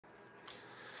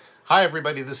Hi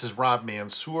everybody, this is Rob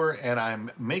Mansour, and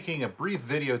I'm making a brief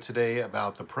video today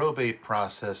about the probate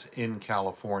process in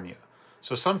California.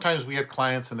 So sometimes we get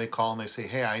clients and they call and they say,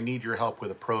 hey, I need your help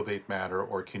with a probate matter,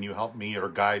 or can you help me or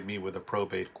guide me with a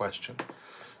probate question?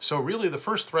 So really the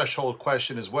first threshold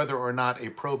question is whether or not a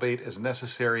probate is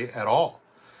necessary at all.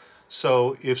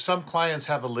 So if some clients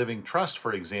have a living trust,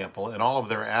 for example, and all of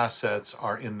their assets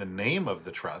are in the name of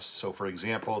the trust, so for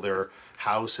example, their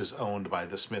house is owned by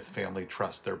the Smith Family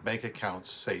Trust, their bank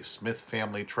accounts say Smith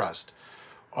Family Trust,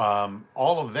 all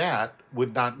of that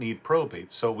would not need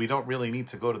probate. So we don't really need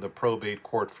to go to the probate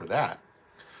court for that.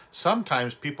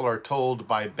 Sometimes people are told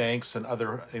by banks and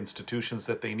other institutions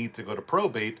that they need to go to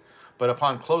probate, but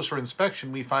upon closer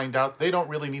inspection, we find out they don't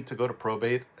really need to go to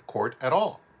probate court at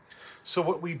all. So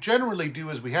what we generally do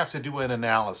is we have to do an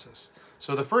analysis.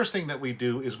 So the first thing that we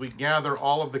do is we gather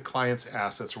all of the client's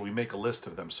assets, or we make a list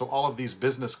of them. So all of these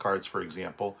business cards, for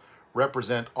example,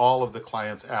 represent all of the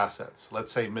client's assets.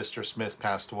 Let's say Mr. Smith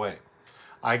passed away.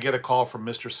 I get a call from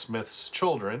Mr. Smith's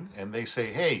children, and they say,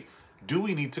 hey, do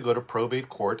we need to go to probate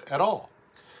court at all?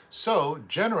 So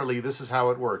generally, this is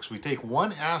how it works. We take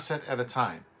one asset at a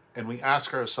time, and we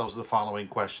ask ourselves the following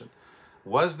question.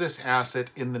 Was this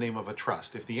asset in the name of a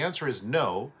trust? If the answer is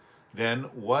no, then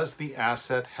was the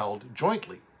asset held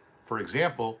jointly? For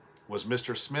example, was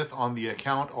Mr. Smith on the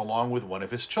account along with one of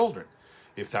his children?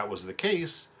 If that was the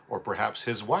case, or perhaps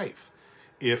his wife.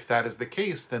 If that is the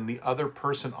case, then the other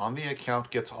person on the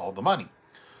account gets all the money.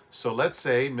 So let's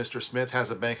say Mr. Smith has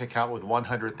a bank account with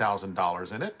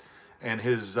 $100,000 in it, and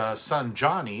his son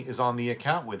Johnny is on the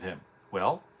account with him.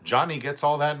 Well, Johnny gets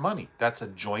all that money. That's a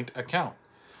joint account.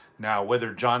 Now,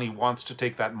 whether Johnny wants to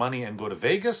take that money and go to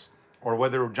Vegas, or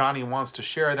whether Johnny wants to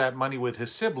share that money with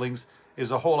his siblings is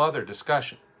a whole other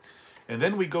discussion. And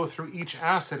then we go through each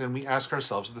asset and we ask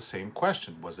ourselves the same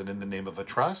question. Was it in the name of a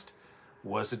trust?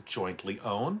 Was it jointly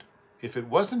owned? If it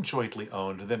wasn't jointly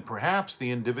owned, then perhaps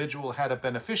the individual had a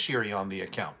beneficiary on the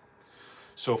account.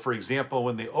 So for example,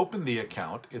 when they opened the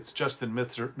account, it's just in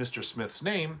Mr. Smith's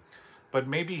name, but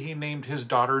maybe he named his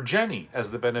daughter Jenny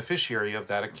as the beneficiary of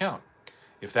that account.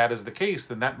 If that is the case,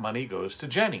 then that money goes to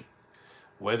Jenny.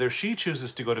 Whether she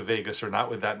chooses to go to Vegas or not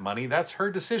with that money, that's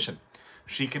her decision.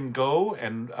 She can go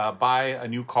and buy a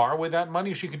new car with that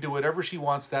money. She can do whatever she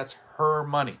wants. That's her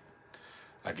money.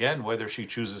 Again, whether she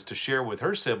chooses to share with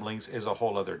her siblings is a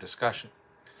whole other discussion.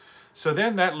 So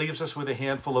then that leaves us with a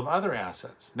handful of other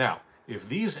assets. Now, if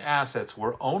these assets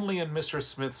were only in Mr.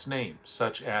 Smith's name,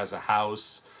 such as a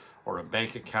house or a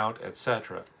bank account,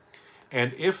 etc.,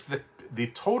 and if the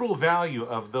total value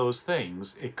of those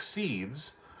things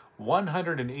exceeds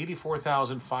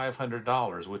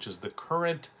 $184,500, which is the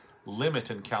current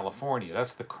limit in California,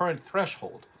 that's the current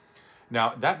threshold.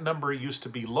 Now, that number used to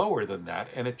be lower than that,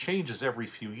 and it changes every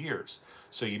few years.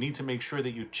 So you need to make sure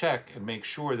that you check and make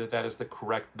sure that that is the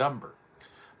correct number.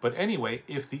 But anyway,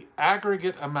 if the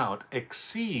aggregate amount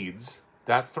exceeds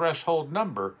that threshold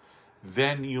number,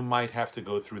 then you might have to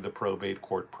go through the probate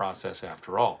court process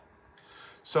after all.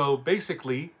 So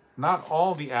basically, not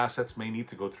all the assets may need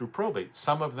to go through probate.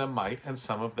 Some of them might, and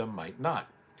some of them might not.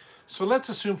 So let's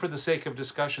assume for the sake of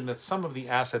discussion that some of the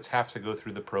assets have to go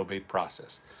through the probate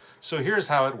process. So here's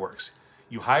how it works.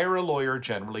 You hire a lawyer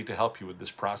generally to help you with this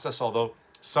process, although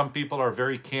some people are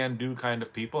very can-do kind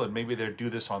of people, and maybe they do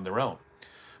this on their own.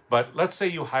 But let's say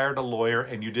you hired a lawyer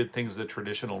and you did things the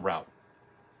traditional route.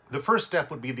 The first step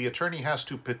would be the attorney has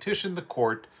to petition the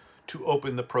court to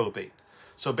open the probate.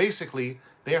 So basically,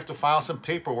 they have to file some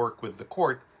paperwork with the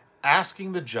court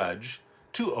asking the judge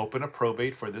to open a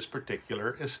probate for this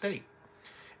particular estate.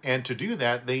 And to do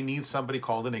that, they need somebody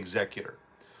called an executor.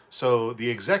 So the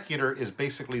executor is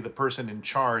basically the person in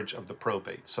charge of the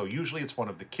probate. So usually it's one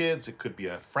of the kids, it could be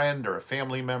a friend or a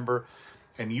family member,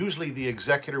 and usually the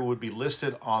executor would be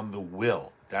listed on the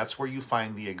will. That's where you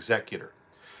find the executor.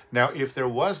 Now, if there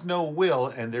was no will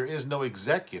and there is no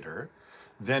executor,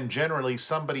 then generally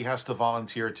somebody has to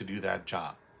volunteer to do that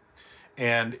job.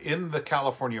 And in the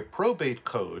California probate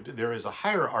code, there is a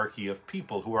hierarchy of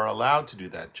people who are allowed to do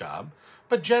that job.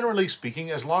 But generally speaking,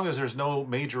 as long as there's no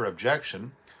major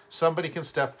objection, somebody can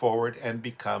step forward and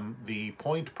become the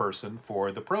point person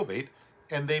for the probate,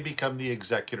 and they become the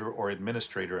executor or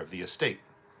administrator of the estate.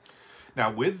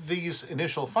 Now, with these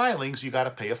initial filings, you got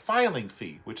to pay a filing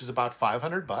fee, which is about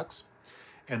 $500.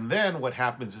 And then what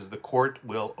happens is the court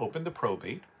will open the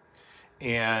probate,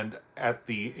 and at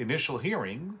the initial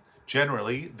hearing,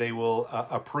 generally, they will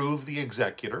approve the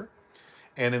executor.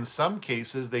 And in some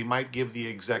cases, they might give the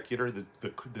executor,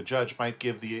 the judge might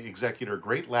give the executor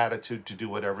great latitude to do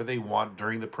whatever they want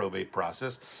during the probate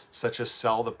process, such as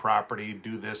sell the property,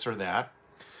 do this or that.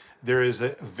 There is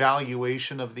a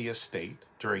valuation of the estate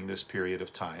during this period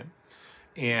of time,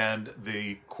 and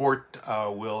the court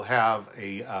will have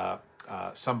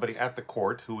somebody at the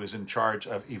court who is in charge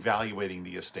of evaluating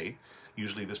the estate.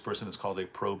 Usually this person is called a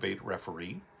probate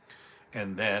referee.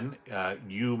 And then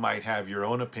you might have your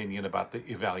own opinion about the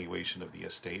evaluation of the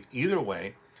estate. Either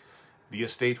way, the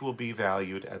estate will be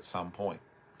valued at some point.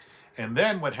 And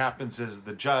then what happens is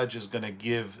the judge is going to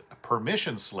give a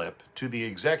permission slip to the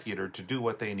executor to do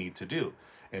what they need to do.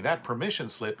 And that permission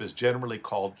slip is generally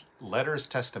called letters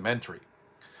testamentary.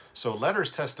 So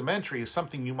letters testamentary is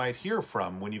something you might hear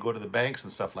from when you go to the banks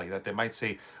and stuff like that. They might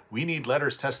say, we need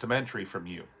letters testamentary from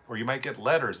you. Or you might get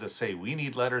letters that say, we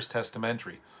need letters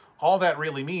testamentary. All that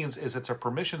really means is it's a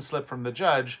permission slip from the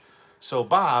judge so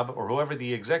Bob, or whoever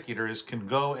the executor is, can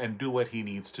go and do what he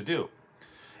needs to do.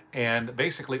 And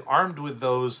basically armed with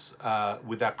those,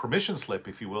 with that permission slip,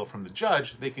 if you will, from the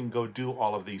judge, they can go do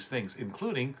all of these things,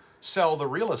 including sell the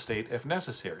real estate if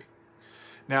necessary.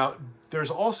 Now, there's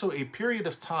also a period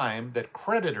of time that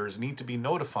creditors need to be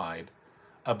notified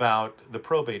about the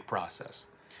probate process.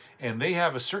 And they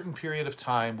have a certain period of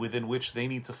time within which they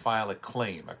need to file a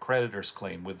claim, a creditor's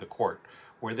claim with the court,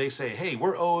 where they say, hey,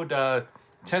 we're owed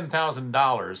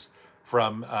 $10,000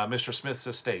 from Mr. Smith's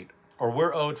estate, or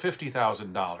we're owed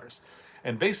 $50,000.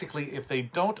 And basically, if they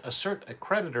don't assert a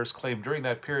creditor's claim during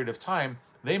that period of time,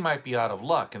 they might be out of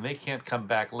luck, and they can't come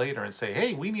back later and say,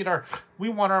 hey, we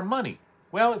want our money.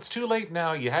 Well, it's too late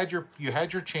now. You had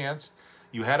your chance.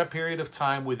 You had a period of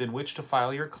time within which to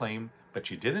file your claim, but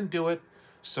you didn't do it,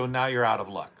 so now you're out of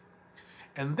luck.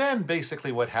 And then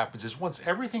basically what happens is once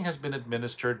everything has been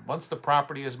administered, once the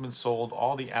property has been sold,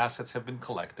 all the assets have been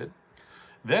collected,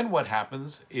 then what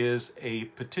happens is a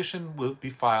petition will be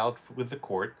filed with the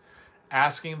court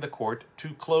asking the court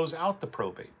to close out the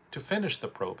probate, to finish the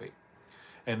probate.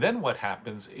 And then what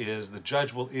happens is the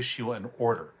judge will issue an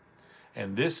order.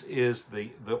 And this is the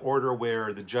order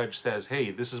where the judge says,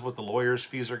 hey, this is what the lawyer's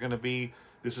fees are going to be.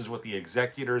 This is what the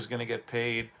executor is going to get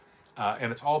paid.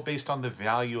 And it's all based on the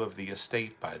value of the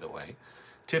estate, by the way.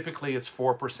 Typically, it's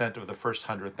 4% of the first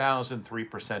 100,000,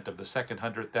 3% of the second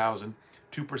 100,000,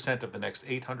 2% of the next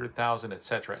 800,000,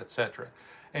 etc., etc.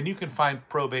 And you can find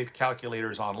probate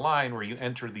calculators online where you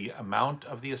enter the amount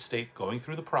of the estate going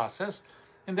through the process,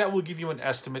 and that will give you an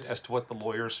estimate as to what the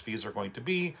lawyer's fees are going to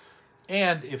be.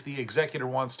 And if the executor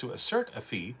wants to assert a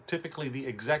fee, typically the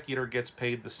executor gets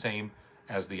paid the same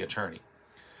as the attorney.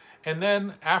 And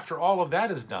then after all of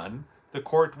that is done, the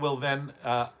court will then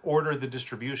order the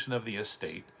distribution of the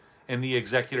estate, and the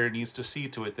executor needs to see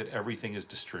to it that everything is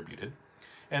distributed.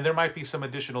 And there might be some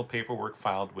additional paperwork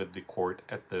filed with the court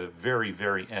at the very,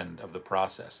 very end of the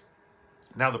process.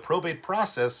 Now, the probate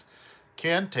process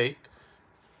can take,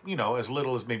 you know, as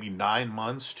little as maybe 9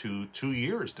 months to 2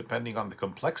 years, depending on the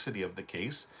complexity of the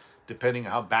case, depending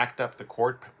on how backed up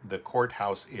the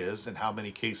courthouse is and how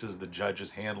many cases the judge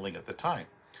is handling at the time.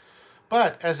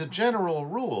 But as a general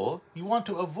rule, you want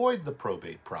to avoid the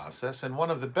probate process, and one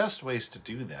of the best ways to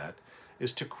do that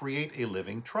is to create a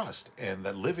living trust. And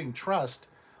that living trust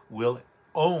will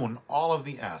own all of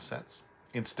the assets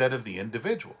instead of the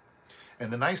individual.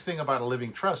 And the nice thing about a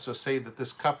living trust, so say that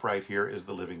this cup right here is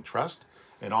the living trust,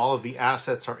 and all of the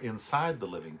assets are inside the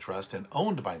living trust and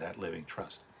owned by that living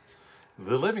trust.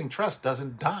 The living trust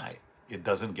doesn't die. It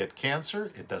doesn't get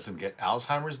cancer. It doesn't get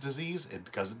Alzheimer's disease. It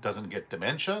doesn't get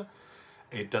dementia.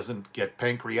 It doesn't get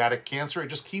pancreatic cancer. It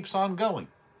just keeps on going.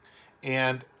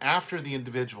 And after the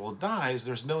individual dies,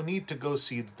 there's no need to go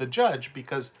see the judge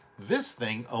because this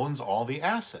thing owns all the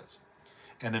assets.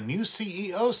 And a new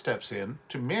CEO steps in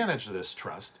to manage this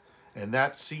trust, and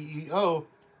that CEO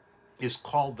is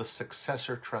called the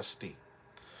successor trustee.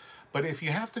 But if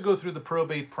you have to go through the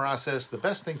probate process, the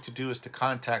best thing to do is to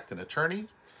contact an attorney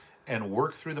and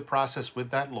work through the process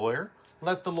with that lawyer.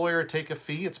 Let the lawyer take a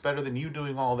fee. It's better than you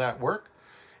doing all that work.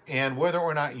 And whether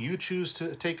or not you choose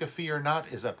to take a fee or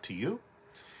not is up to you.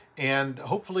 And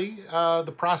hopefully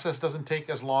the process doesn't take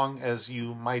as long as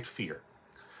you might fear.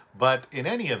 But in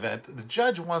any event, the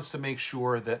judge wants to make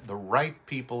sure that the right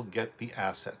people get the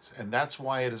assets. And that's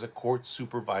why it is a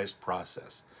court-supervised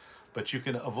process. But you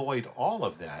can avoid all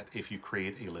of that if you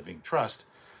create a living trust.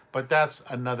 But that's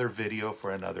another video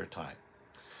for another time.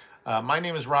 My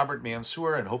name is Robert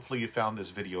Mansour, and hopefully you found this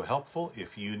video helpful.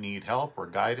 If you need help or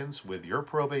guidance with your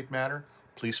probate matter,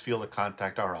 please feel to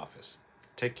contact our office.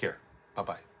 Take care.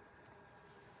 Bye-bye.